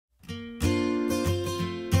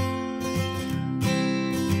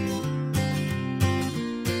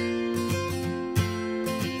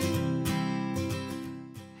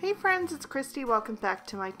Hey friends, it's Christy. Welcome back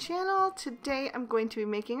to my channel. Today I'm going to be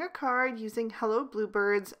making a card using Hello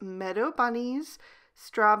Bluebird's Meadow Bunnies,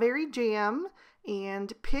 Strawberry Jam,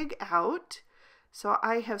 and Pig Out. So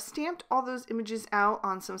I have stamped all those images out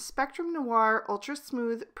on some Spectrum Noir Ultra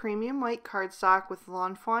Smooth Premium White cardstock with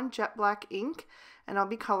Lawn Fawn Jet Black ink, and I'll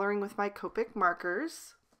be coloring with my Copic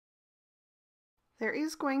markers. There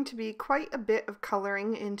is going to be quite a bit of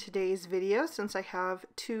coloring in today's video since I have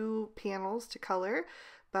two panels to color,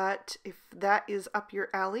 but if that is up your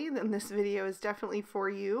alley, then this video is definitely for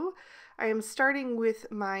you. I am starting with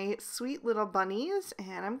my sweet little bunnies,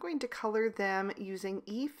 and I'm going to color them using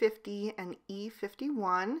E50 and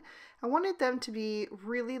E51. I wanted them to be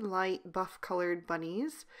really light buff colored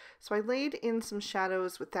bunnies, so I laid in some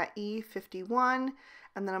shadows with that E51,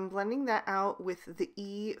 and then I'm blending that out with the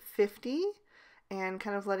E50 and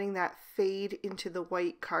kind of letting that fade into the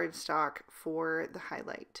white cardstock for the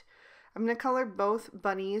highlight. I'm going to color both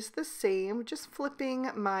bunnies the same, just flipping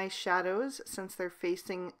my shadows since they're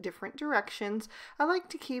facing different directions. I like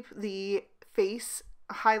to keep the face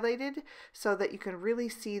highlighted so that you can really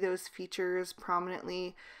see those features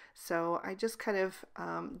prominently. So I just kind of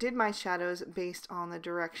did my shadows based on the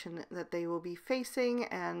direction that they will be facing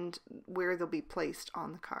and where they'll be placed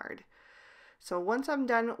on the card. So once I'm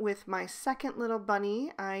done with my second little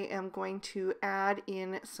bunny, I am going to add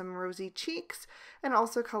in some rosy cheeks and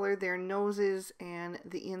also color their noses and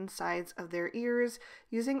the insides of their ears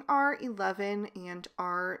using R11 and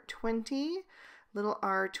R20. Little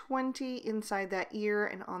R20 inside that ear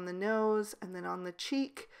and on the nose and then on the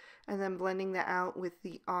cheek, and then blending that out with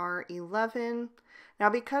the R11.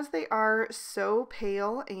 Now because they are so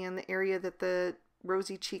pale and the area that the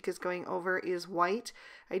rosy cheek is going over is white,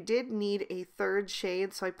 I did need a third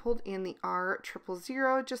shade, so I pulled in the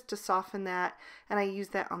R000 just to soften that, and I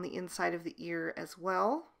used that on the inside of the ear as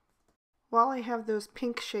well. While I have those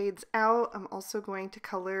pink shades out, I'm also going to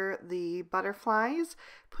color the butterflies,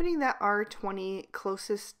 putting that R20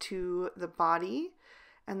 closest to the body,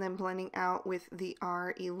 and then blending out with the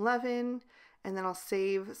R11. And then I'll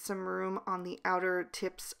save some room on the outer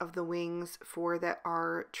tips of the wings for that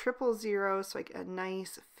R000, so I get a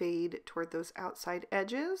nice fade toward those outside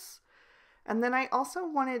edges. And then I also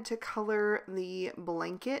wanted to color the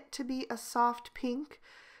blanket to be a soft pink.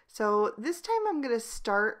 So this time I'm going to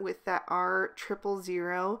start with that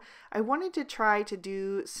R000. I wanted to try to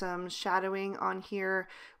do some shadowing on here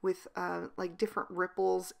with like different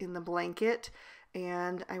ripples in the blanket.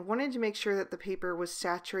 And I wanted to make sure that the paper was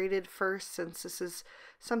saturated first since this is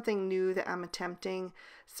something new that I'm attempting.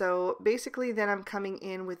 So basically then I'm coming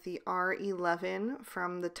in with the R11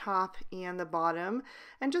 from the top and the bottom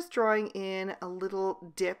and just drawing in a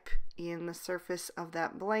little dip in the surface of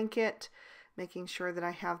that blanket, making sure that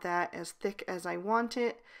I have that as thick as I want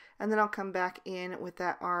it. And then I'll come back in with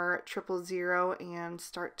that R000 and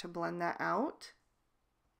start to blend that out.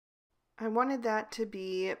 I wanted that to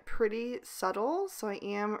be pretty subtle, so I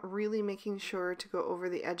am really making sure to go over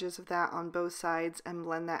the edges of that on both sides and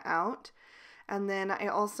blend that out. And then I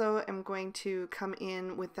also am going to come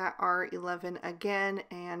in with that R11 again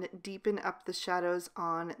and deepen up the shadows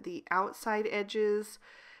on the outside edges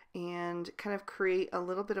and kind of create a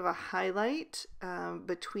little bit of a highlight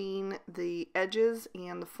between the edges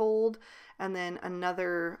and the fold, and then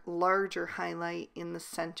another larger highlight in the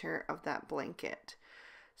center of that blanket.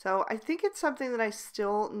 So I think it's something that I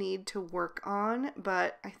still need to work on,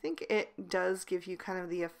 but I think it does give you kind of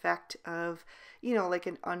the effect of, you know, like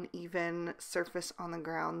an uneven surface on the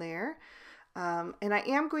ground there. And I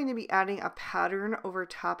am going to be adding a pattern over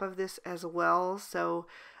top of this as well. So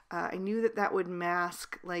I knew that that would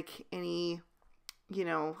mask like any, you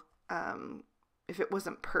know, if it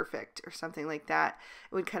wasn't perfect or something like that,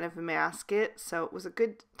 it would kind of mask it. So it was a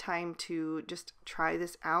good time to just try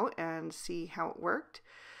this out and see how it worked.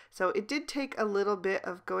 So it did take a little bit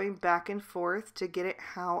of going back and forth to get it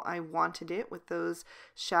how I wanted it with those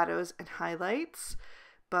shadows and highlights.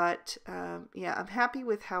 But yeah, I'm happy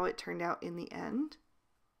with how it turned out in the end.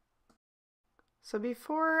 So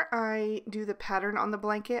before I do the pattern on the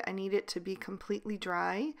blanket, I need it to be completely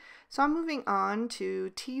dry. So I'm moving on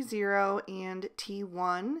to T0 and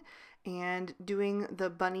T1 and doing the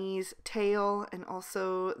bunny's tail and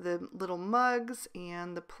also the little mugs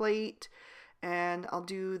and the plate. And I'll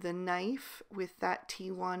do the knife with that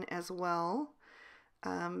T1 as well.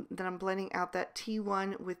 Then I'm blending out that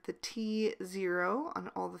T1 with the T0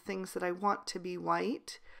 on all the things that I want to be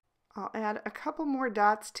white. I'll add a couple more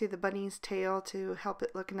dots to the bunny's tail to help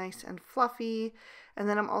it look nice and fluffy. And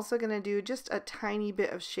then I'm also going to do just a tiny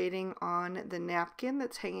bit of shading on the napkin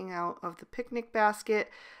that's hanging out of the picnic basket.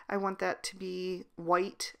 I want that to be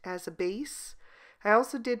white as a base. I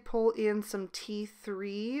also did pull in some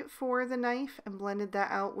T3 for the knife and blended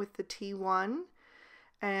that out with the T1.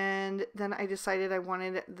 And then I decided I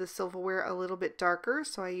wanted the silverware a little bit darker,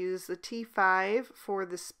 so I used the T5 for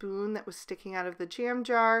the spoon that was sticking out of the jam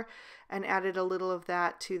jar and added a little of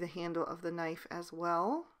that to the handle of the knife as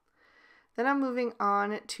well. Then I'm moving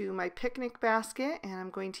on to my picnic basket, and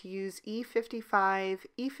I'm going to use E55,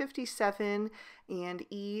 E57, and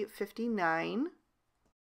E59.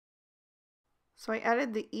 So I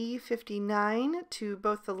added the E59 to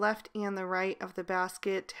both the left and the right of the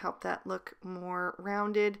basket to help that look more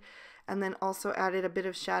rounded, and then also added a bit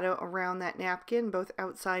of shadow around that napkin, both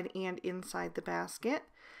outside and inside the basket.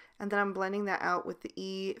 And then I'm blending that out with the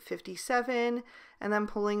E57, and then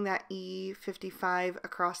pulling that E55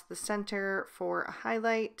 across the center for a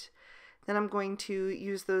highlight. Then I'm going to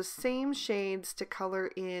use those same shades to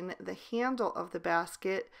color in the handle of the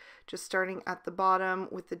basket, just starting at the bottom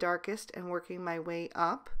with the darkest and working my way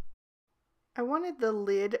up. I wanted the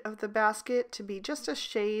lid of the basket to be just a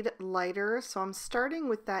shade lighter, so I'm starting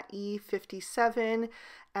with that E57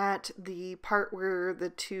 at the part where the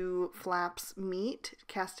two flaps meet,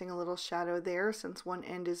 casting a little shadow there since one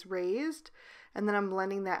end is raised. And then I'm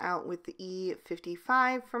blending that out with the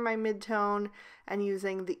E55 for my midtone and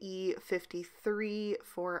using the E53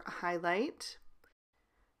 for a highlight.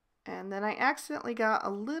 And then I accidentally got a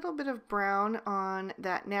little bit of brown on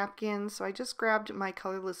that napkin, so I just grabbed my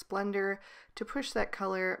colorless blender to push that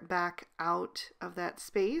color back out of that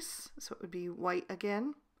space so it would be white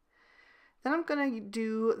again. Then I'm going to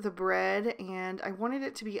do the bread, and I wanted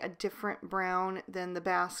it to be a different brown than the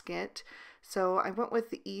basket. So I went with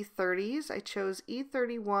the E30s. I chose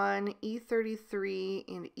E31, E33,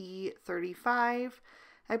 and E35.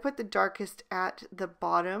 I put the darkest at the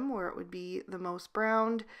bottom where it would be the most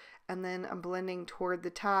browned, and then I'm blending toward the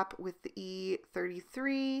top with the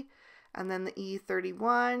E33 and then the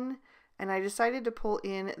E31. And I decided to pull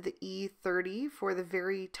in the E30 for the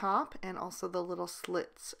very top and also the little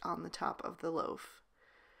slits on the top of the loaf.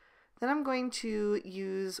 Then I'm going to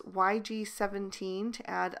use YG17 to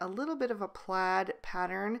add a little bit of a plaid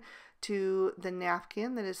pattern to the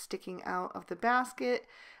napkin that is sticking out of the basket.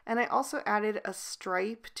 And I also added a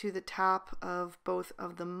stripe to the top of both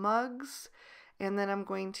of the mugs. And then I'm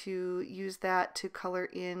going to use that to color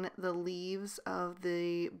in the leaves of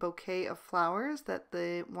the bouquet of flowers that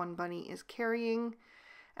the one bunny is carrying.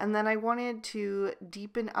 And then I wanted to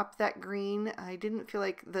deepen up that green. I didn't feel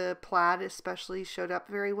like the plaid especially showed up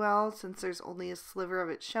very well since there's only a sliver of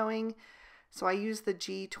it showing. So I used the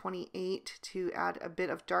G28 to add a bit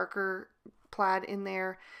of darker plaid in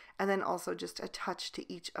there, and then also just a touch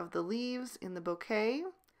to each of the leaves in the bouquet.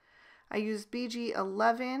 I used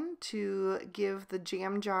BG11 to give the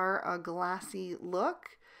jam jar a glassy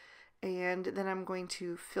look, and then I'm going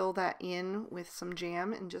to fill that in with some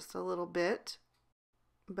jam in just a little bit.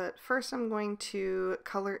 But first I'm going to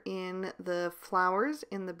color in the flowers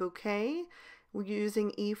in the bouquet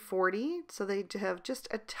using E40, so they have just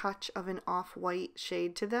a touch of an off-white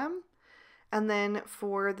shade to them. And then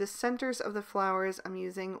for the centers of the flowers, I'm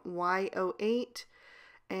using Y08.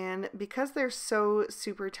 And because they're so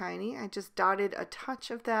super tiny, I just dotted a touch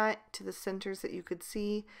of that to the centers that you could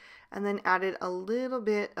see, and then added a little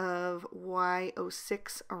bit of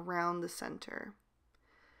Y06 around the center.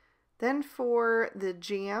 Then for the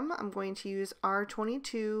jam, I'm going to use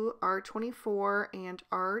R22, R24, and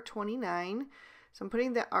R29. So I'm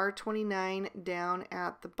putting the R29 down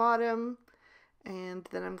at the bottom, and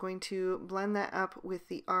then I'm going to blend that up with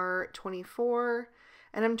the R24.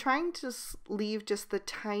 And I'm trying to leave just the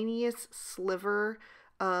tiniest sliver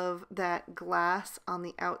of that glass on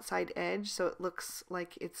the outside edge so it looks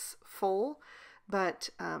like it's full, but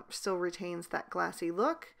still retains that glassy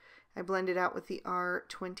look. I blend it out with the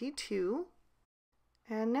R22.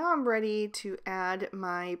 And now I'm ready to add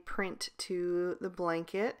my print to the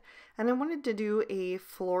blanket. And I wanted to do a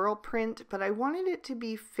floral print, but I wanted it to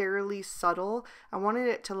be fairly subtle. I wanted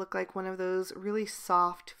it to look like one of those really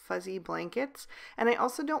soft, fuzzy blankets. And I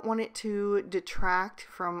also don't want it to detract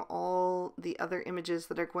from all the other images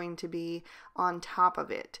that are going to be on top of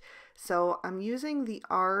it. So I'm using the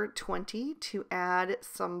R20 to add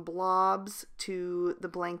some blobs to the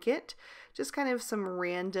blanket, just kind of some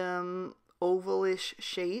random ovalish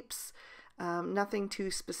shapes, nothing too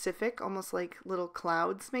specific, almost like little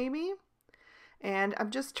clouds maybe. And I'm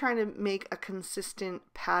just trying to make a consistent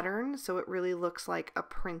pattern so it really looks like a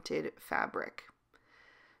printed fabric.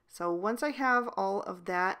 So once I have all of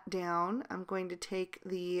that down, I'm going to take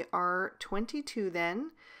the R22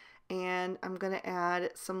 then and I'm going to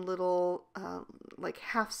add some little like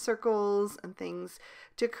half circles and things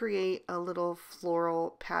to create a little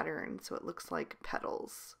floral pattern so it looks like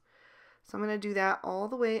petals. So I'm going to do that all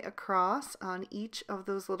the way across on each of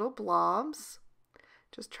those little blobs,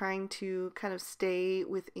 just trying to kind of stay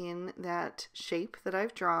within that shape that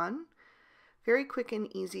I've drawn. Very quick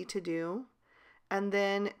and easy to do. And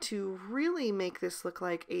then to really make this look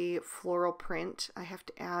like a floral print, I have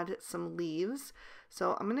to add some leaves.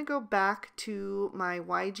 So I'm going to go back to my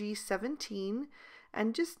YG17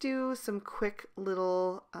 and just do some quick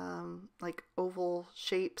little like oval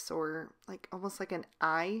shapes, or like almost like an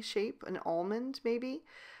eye shape, an almond maybe.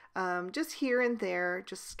 Just here and there,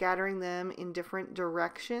 just scattering them in different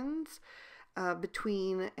directions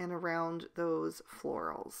between and around those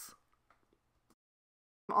florals.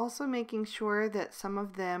 I'm also making sure that some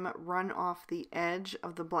of them run off the edge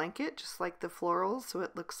of the blanket, just like the florals, so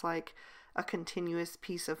it looks like a continuous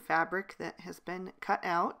piece of fabric that has been cut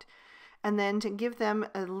out. And then to give them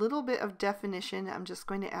a little bit of definition, I'm just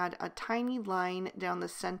going to add a tiny line down the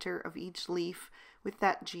center of each leaf with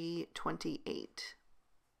that G28.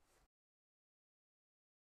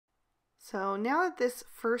 So now that this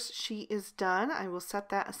first sheet is done, I will set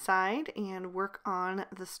that aside and work on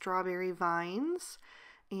the strawberry vines.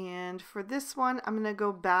 And for this one, I'm going to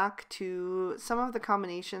go back to some of the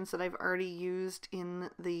combinations that I've already used in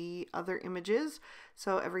the other images,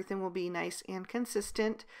 so everything will be nice and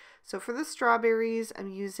consistent. So for the strawberries, I'm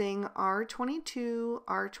using R22,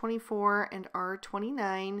 R24, and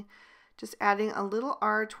R29, just adding a little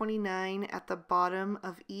R29 at the bottom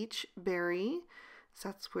of each berry. So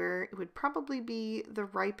that's where it would probably be the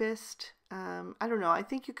ripest. I don't know, I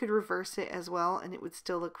think you could reverse it as well and it would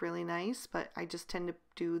still look really nice, but I just tend to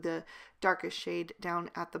do the darkest shade down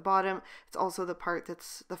at the bottom. It's also the part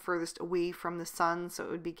that's the furthest away from the sun, so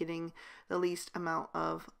it would be getting the least amount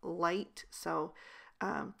of light. So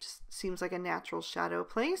just seems like a natural shadow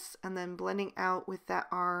place. And then blending out with that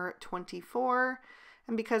R24.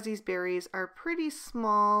 And because these berries are pretty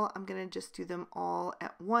small, I'm going to just do them all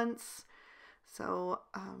at once. So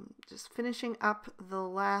just finishing up the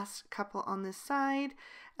last couple on this side,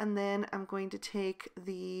 and then I'm going to take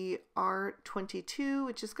the R22,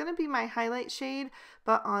 which is going to be my highlight shade,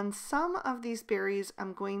 but on some of these berries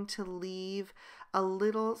I'm going to leave a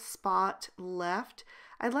little spot left.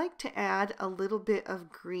 I like to add a little bit of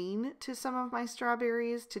green to some of my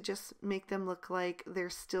strawberries to just make them look like they're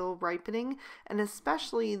still ripening, and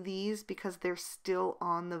especially these because they're still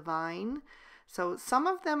on the vine. So some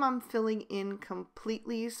of them I'm filling in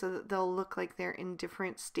completely so that they'll look like they're in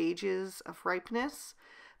different stages of ripeness.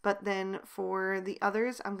 But then for the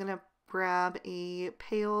others, I'm going to grab a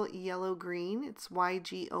pale yellow green. It's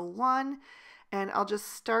YG01. And I'll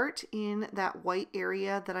just start in that white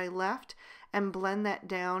area that I left and blend that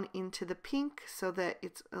down into the pink so that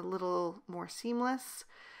it's a little more seamless.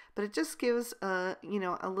 But it just gives a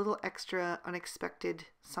little extra unexpected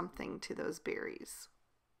something to those berries.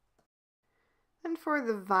 And for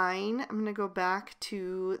the vine, I'm going to go back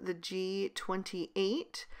to the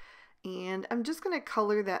G28, and I'm just going to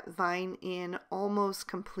color that vine in almost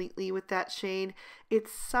completely with that shade.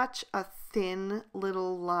 It's such a thin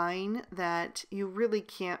little line that you really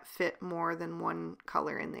can't fit more than one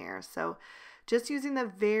color in there. So just using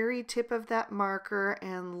the very tip of that marker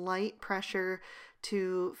and light pressure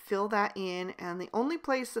to fill that in, and the only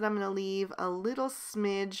place that I'm going to leave a little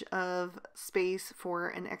smidge of space for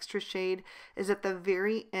an extra shade is at the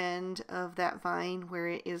very end of that vine where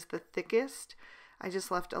it is the thickest. I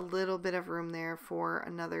just left a little bit of room there for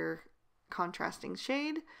another contrasting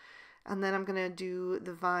shade. And then I'm going to do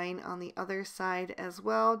the vine on the other side as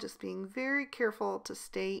well, just being very careful to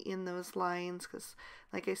stay in those lines because,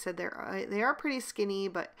 like I said, they are pretty skinny,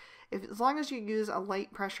 but as long as you use a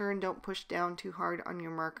light pressure and don't push down too hard on your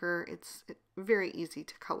marker, it's very easy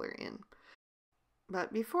to color in.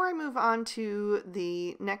 But before I move on to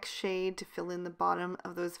the next shade to fill in the bottom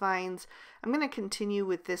of those vines, I'm going to continue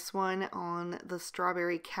with this one on the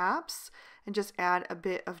strawberry caps and just add a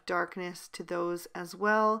bit of darkness to those as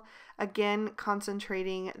well. Again,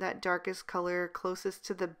 concentrating that darkest color closest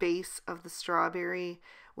to the base of the strawberry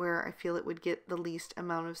where I feel it would get the least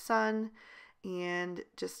amount of sun, and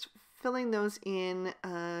just filling those in,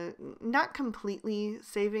 not completely,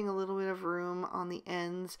 saving a little bit of room on the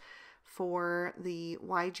ends for the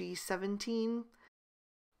YG17.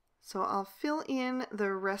 So I'll fill in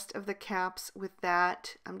the rest of the caps with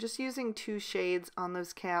that. I'm just using 2 shades on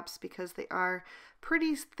those caps because they are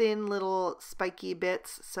pretty thin little spiky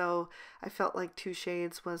bits, so I felt like 2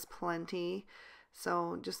 shades was plenty.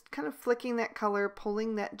 So just kind of flicking that color,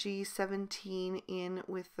 pulling that G17 in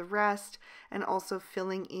with the rest, and also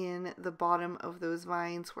filling in the bottom of those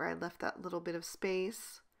vines where I left that little bit of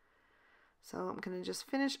space. So I'm going to just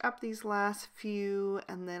finish up these last few,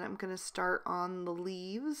 and then I'm going to start on the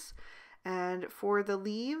leaves. And for the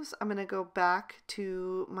leaves, I'm going to go back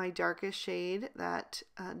to my darkest shade, that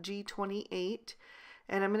G28,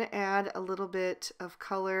 and I'm going to add a little bit of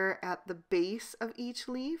color at the base of each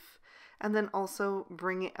leaf, and then also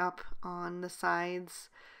bring it up on the sides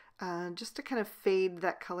just to kind of fade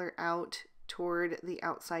that color out toward the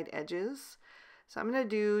outside edges. So I'm going to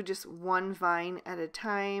do just one vine at a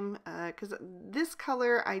time because this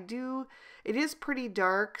color it is pretty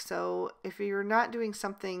dark, so if you're not doing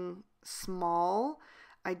something small,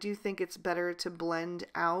 I do think it's better to blend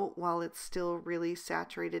out while it's still really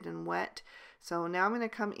saturated and wet. So now I'm going to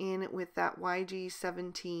come in with that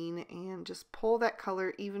YG17 and just pull that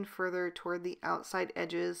color even further toward the outside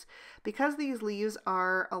edges. Because these leaves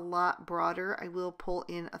are a lot broader, I will pull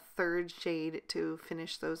in a third shade to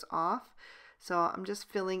finish those off. So I'm just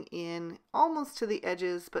filling in almost to the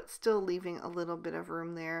edges, but still leaving a little bit of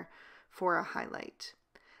room there for a highlight.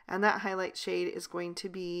 And that highlight shade is going to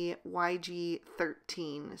be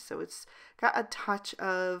YG13. So it's got a touch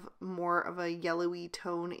of more of a yellowy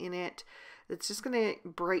tone in it. It's just going to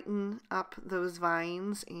brighten up those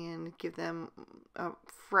vines and give them a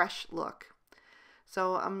fresh look.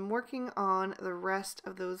 So I'm working on the rest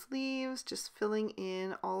of those leaves, just filling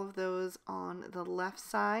in all of those on the left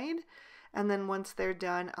side. And then once they're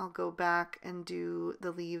done, I'll go back and do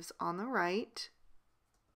the leaves on the right.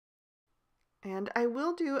 And I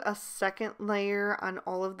will do a second layer on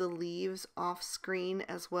all of the leaves off screen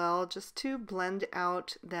as well, just to blend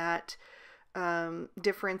out that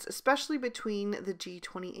difference, especially between the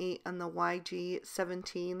G28 and the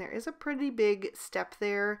YG17. There is a pretty big step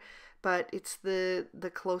there, but it's the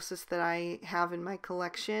closest that I have in my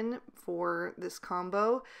collection for this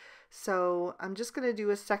combo. So I'm just going to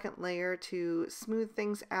do a second layer to smooth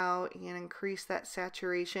things out and increase that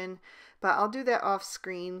saturation, but I'll do that off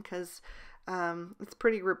screen because it's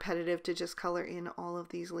pretty repetitive to just color in all of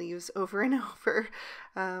these leaves over and over.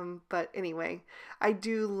 But anyway, I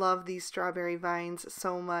do love these strawberry vines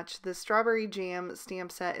so much. The Strawberry Jam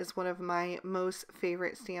stamp set is one of my most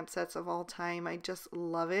favorite stamp sets of all time. I just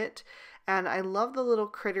love it. And I love the little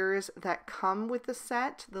critters that come with the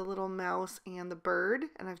set, the little mouse and the bird.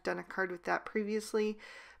 And I've done a card with that previously.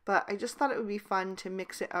 But I just thought it would be fun to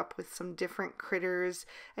mix it up with some different critters.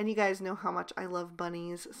 And you guys know how much I love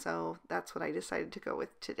bunnies, so that's what I decided to go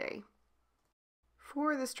with today.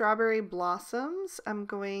 For the strawberry blossoms, I'm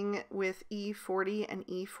going with E40 and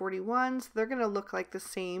E41. So they're going to look like the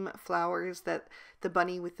same flowers that the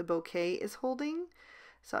bunny with the bouquet is holding.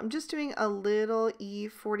 So I'm just doing a little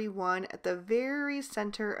E41 at the very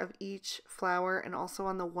center of each flower and also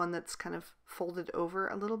on the one that's kind of folded over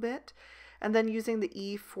a little bit. And then using the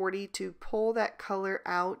E40 to pull that color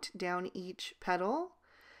out down each petal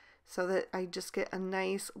so that I just get a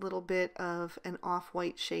nice little bit of an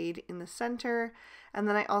off-white shade in the center. And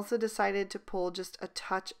then I also decided to pull just a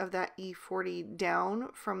touch of that E40 down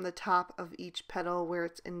from the top of each petal where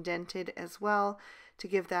it's indented as well to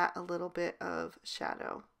give that a little bit of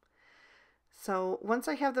shadow. So once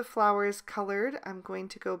I have the flowers colored, I'm going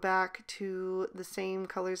to go back to the same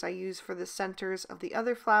colors I use for the centers of the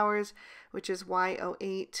other flowers, which is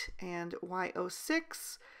Y08 and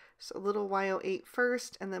Y06. So a little Y08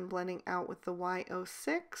 first, and then blending out with the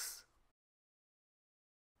Y06.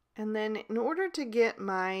 And then in order to get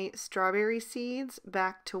my strawberry seeds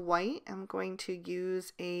back to white, I'm going to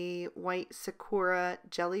use a white Sakura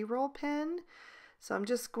Jelly Roll pen. So I'm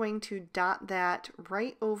just going to dot that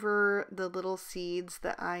right over the little seeds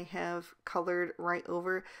that I have colored right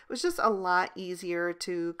over. It was just a lot easier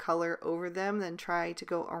to color over them than try to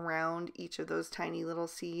go around each of those tiny little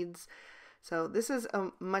seeds. So this is a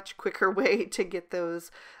much quicker way to get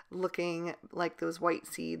those looking like those white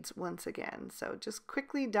seeds once again. So just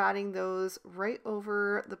quickly dotting those right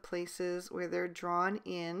over the places where they're drawn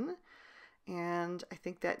in. And I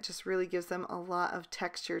think that just really gives them a lot of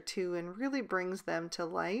texture too and really brings them to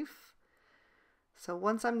life. So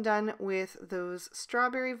once I'm done with those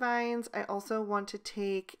strawberry vines, I also want to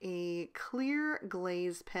take a clear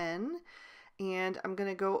glaze pen and I'm going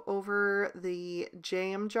to go over the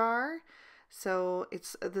jam jar. So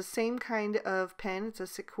it's the same kind of pen. It's a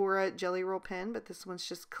Sakura Jelly Roll pen, but this one's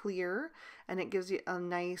just clear and it gives you a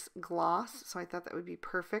nice gloss. So I thought that would be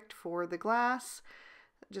perfect for the glass.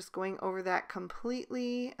 Just going over that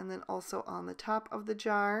completely and then also on the top of the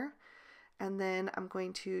jar. And then I'm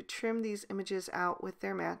going to trim these images out with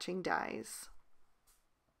their matching dies.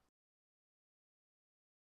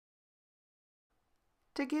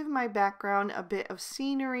 To give my background a bit of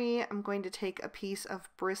scenery, I'm going to take a piece of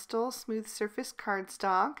Bristol smooth surface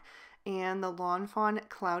cardstock and the Lawn Fawn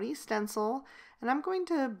cloudy stencil, and I'm going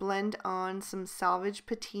to blend on some Salvage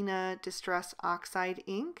Patina Distress Oxide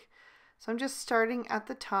ink. So I'm just starting at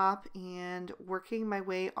the top and working my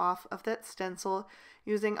way off of that stencil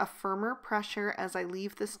using a firmer pressure as I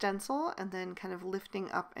leave the stencil, and then kind of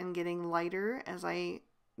lifting up and getting lighter as I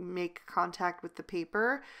make contact with the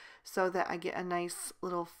paper so that I get a nice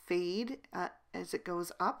little fade as it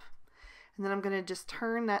goes up. And then I'm going to just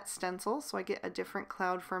turn that stencil so I get a different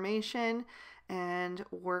cloud formation and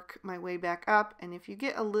work my way back up. And if you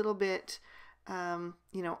get a little bit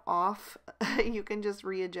off, you can just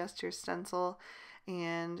readjust your stencil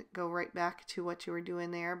and go right back to what you were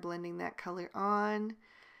doing there, blending that color on.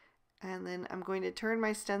 And then I'm going to turn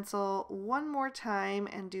my stencil one more time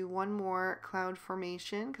and do one more cloud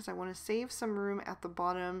formation because I want to save some room at the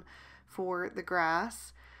bottom for the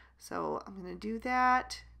grass. So I'm going to do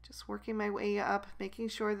that, just working my way up, making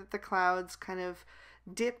sure that the clouds kind of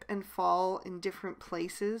dip and fall in different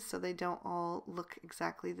places so they don't all look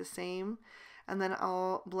exactly the same. And then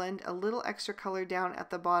I'll blend a little extra color down at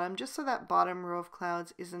the bottom just so that bottom row of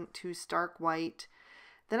clouds isn't too stark white.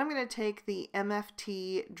 Then I'm going to take the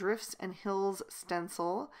MFT Drifts and Hills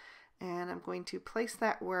stencil and I'm going to place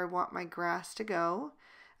that where I want my grass to go.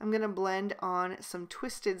 I'm going to blend on some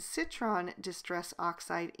Twisted Citron Distress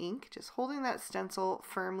Oxide ink, just holding that stencil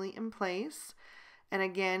firmly in place. And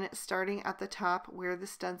again, starting at the top where the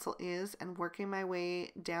stencil is and working my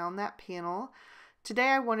way down that panel. Today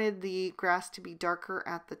I wanted the grass to be darker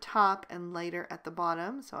at the top and lighter at the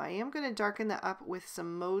bottom, so I am going to darken that up with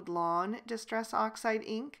some Mowed Lawn Distress Oxide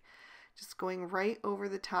ink. Just going right over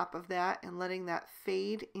the top of that and letting that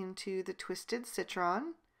fade into the Twisted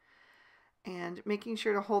Citron. And making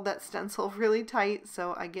sure to hold that stencil really tight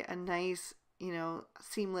so I get a nice,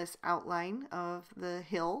 seamless outline of the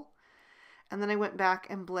hill. And then I went back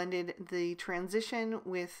and blended the transition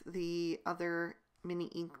with the other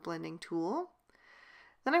mini ink blending tool.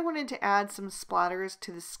 Then I wanted to add some splatters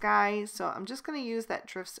to the sky, so I'm just going to use that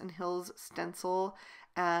Drifts and Hills stencil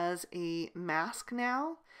as a mask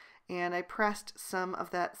now. And I pressed some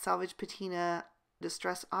of that Salvage Patina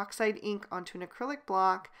Distress Oxide ink onto an acrylic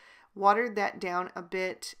block, watered that down a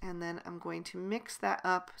bit, and then I'm going to mix that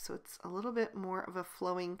up so it's a little bit more of a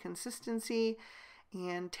flowing consistency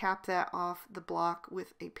and tap that off the block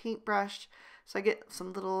with a paintbrush so I get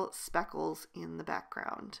some little speckles in the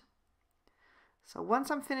background. So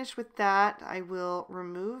once I'm finished with that, I will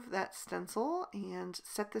remove that stencil and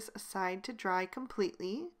set this aside to dry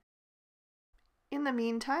completely. In the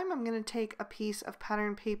meantime, I'm going to take a piece of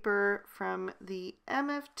pattern paper from the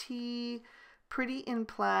MFT Pretty in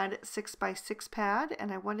Plaid 6x6 pad,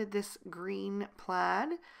 and I wanted this green plaid.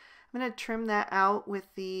 I'm going to trim that out with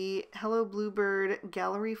the Hello Bluebird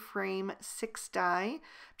Gallery Frame 6 die.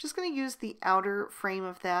 I'm just going to use the outer frame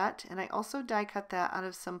of that, and I also die cut that out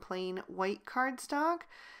of some plain white cardstock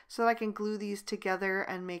so that I can glue these together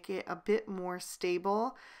and make it a bit more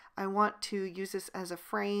stable. I want to use this as a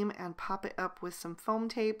frame and pop it up with some foam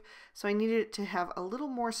tape, so I needed it to have a little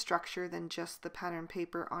more structure than just the pattern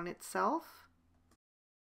paper on itself.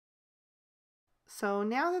 So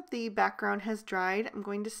now that the background has dried, I'm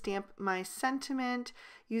going to stamp my sentiment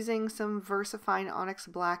using some VersaFine Onyx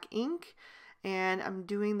Black ink. And I'm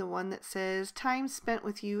doing the one that says, "Time spent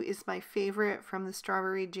with you is my favorite," from the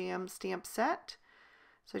Strawberry Jam stamp set.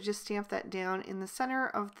 So I just stamp that down in the center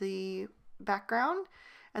of the background.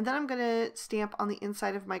 And then I'm going to stamp on the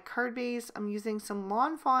inside of my card base. I'm using some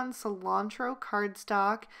Lawn Fawn Cilantro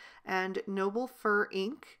cardstock and Noble Fur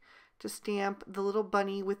ink to stamp the little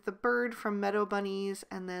bunny with the bird from Meadow Bunnies,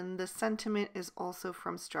 and then the sentiment is also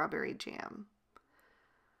from Strawberry Jam.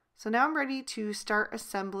 So now I'm ready to start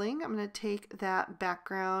assembling. I'm going to take that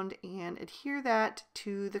background and adhere that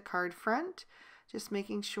to the card front, just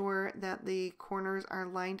making sure that the corners are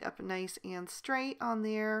lined up nice and straight on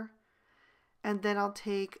there. And then I'll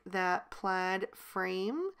take that plaid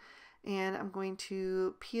frame and I'm going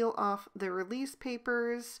to peel off the release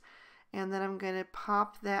papers, and then I'm going to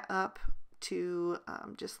pop that up to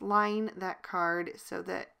just line that card so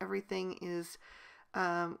that everything is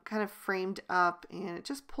kind of framed up and it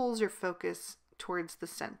just pulls your focus towards the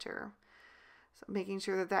center. So making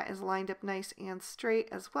sure that that is lined up nice and straight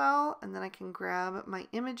as well, and then I can grab my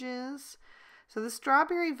images. So the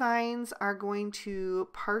strawberry vines are going to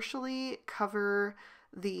partially cover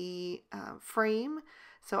the frame.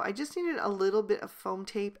 So I just needed a little bit of foam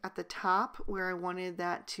tape at the top where I wanted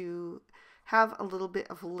that to have a little bit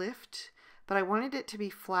of lift, but I wanted it to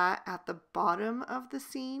be flat at the bottom of the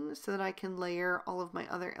scene so that I can layer all of my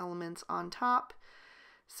other elements on top.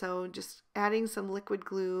 So just adding some liquid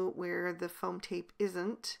glue where the foam tape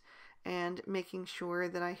isn't, and making sure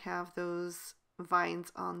that I have those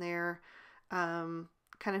vines on there kind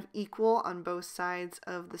of equal on both sides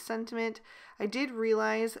of the sentiment. I did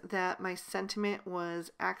realize that my sentiment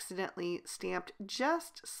was accidentally stamped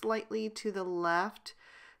just slightly to the left,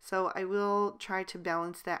 so I will try to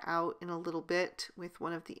balance that out in a little bit with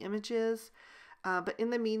one of the images. But in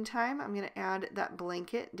the meantime, I'm going to add that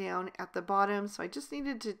blanket down at the bottom. So I just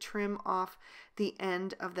needed to trim off the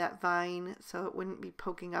end of that vine so it wouldn't be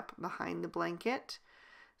poking up behind the blanket.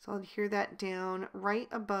 So I'll adhere that down right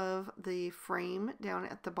above the frame down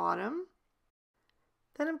at the bottom.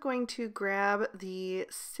 Then I'm going to grab the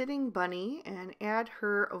sitting bunny and add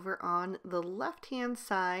her over on the left-hand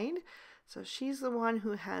side. So she's the one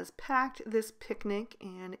who has packed this picnic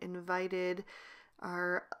and invited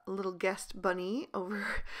our little guest bunny over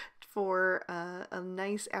for a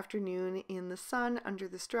nice afternoon in the sun under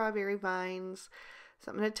the strawberry vines.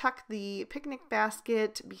 So I'm going to tuck the picnic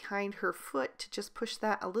basket behind her foot to just push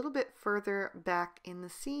that a little bit further back in the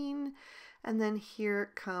scene. And then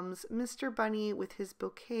here comes Mr. Bunny with his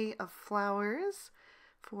bouquet of flowers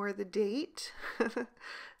for the date.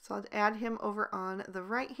 So I'll add him over on the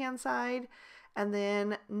right hand side. And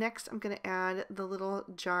then next I'm going to add the little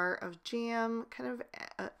jar of jam, kind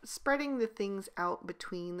of spreading the things out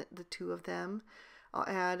between the two of them. I'll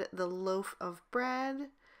add the loaf of bread,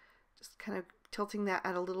 just kind of tilting that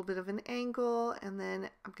at a little bit of an angle, and then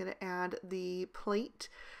I'm going to add the plate.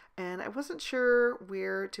 And I wasn't sure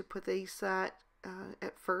where to put these at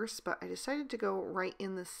first, but I decided to go right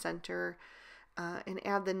in the center and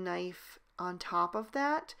add the knife on top of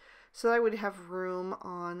that, so that I would have room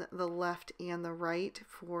on the left and the right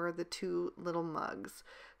for the two little mugs.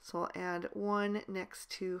 So I'll add one next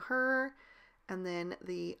to her, and then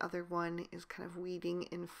the other one is kind of weeding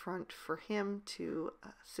in front for him to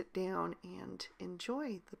sit down and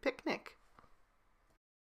enjoy the picnic.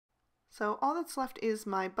 So all that's left is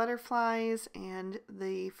my butterflies, and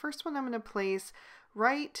the first one I'm going to place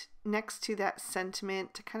right next to that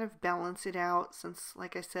sentiment to kind of balance it out, since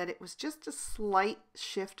like I said, it was just a slight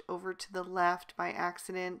shift over to the left by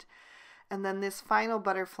accident. And then this final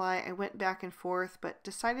butterfly, I went back and forth, but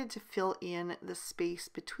decided to fill in the space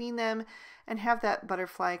between them and have that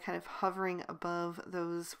butterfly kind of hovering above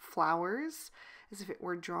those flowers as if it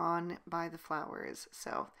were drawn by the flowers.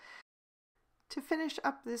 So to finish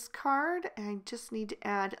up this card, I just need to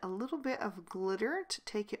add a little bit of glitter to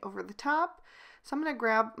take it over the top. So I'm going to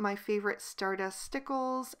grab my favorite Stardust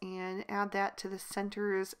stickles and add that to the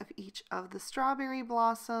centers of each of the strawberry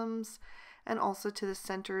blossoms, and also to the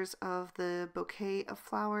centers of the bouquet of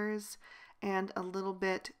flowers, and a little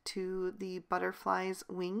bit to the butterfly's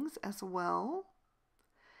wings as well.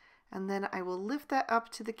 And then I will lift that up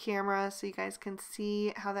to the camera so you guys can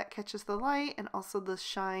see how that catches the light and also the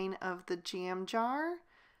shine of the jam jar.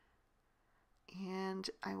 And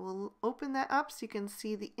I will open that up so you can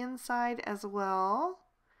see the inside as well.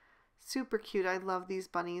 Super cute. I love these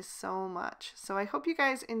bunnies so much. So I hope you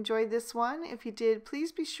guys enjoyed this one. If you did,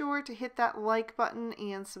 please be sure to hit that like button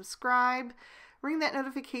and subscribe. Ring that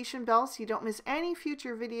notification bell so you don't miss any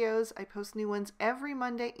future videos. I post new ones every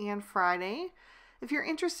Monday and Friday. If you're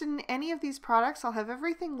interested in any of these products, I'll have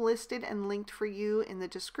everything listed and linked for you in the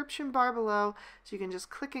description bar below, so you can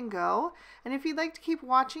just click and go. And if you'd like to keep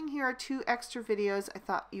watching, here are 2 extra videos I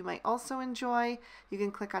thought you might also enjoy. You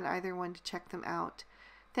can click on either one to check them out.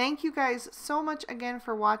 Thank you guys so much again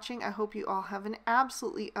for watching. I hope you all have an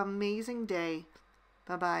absolutely amazing day.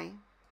 Bye-bye.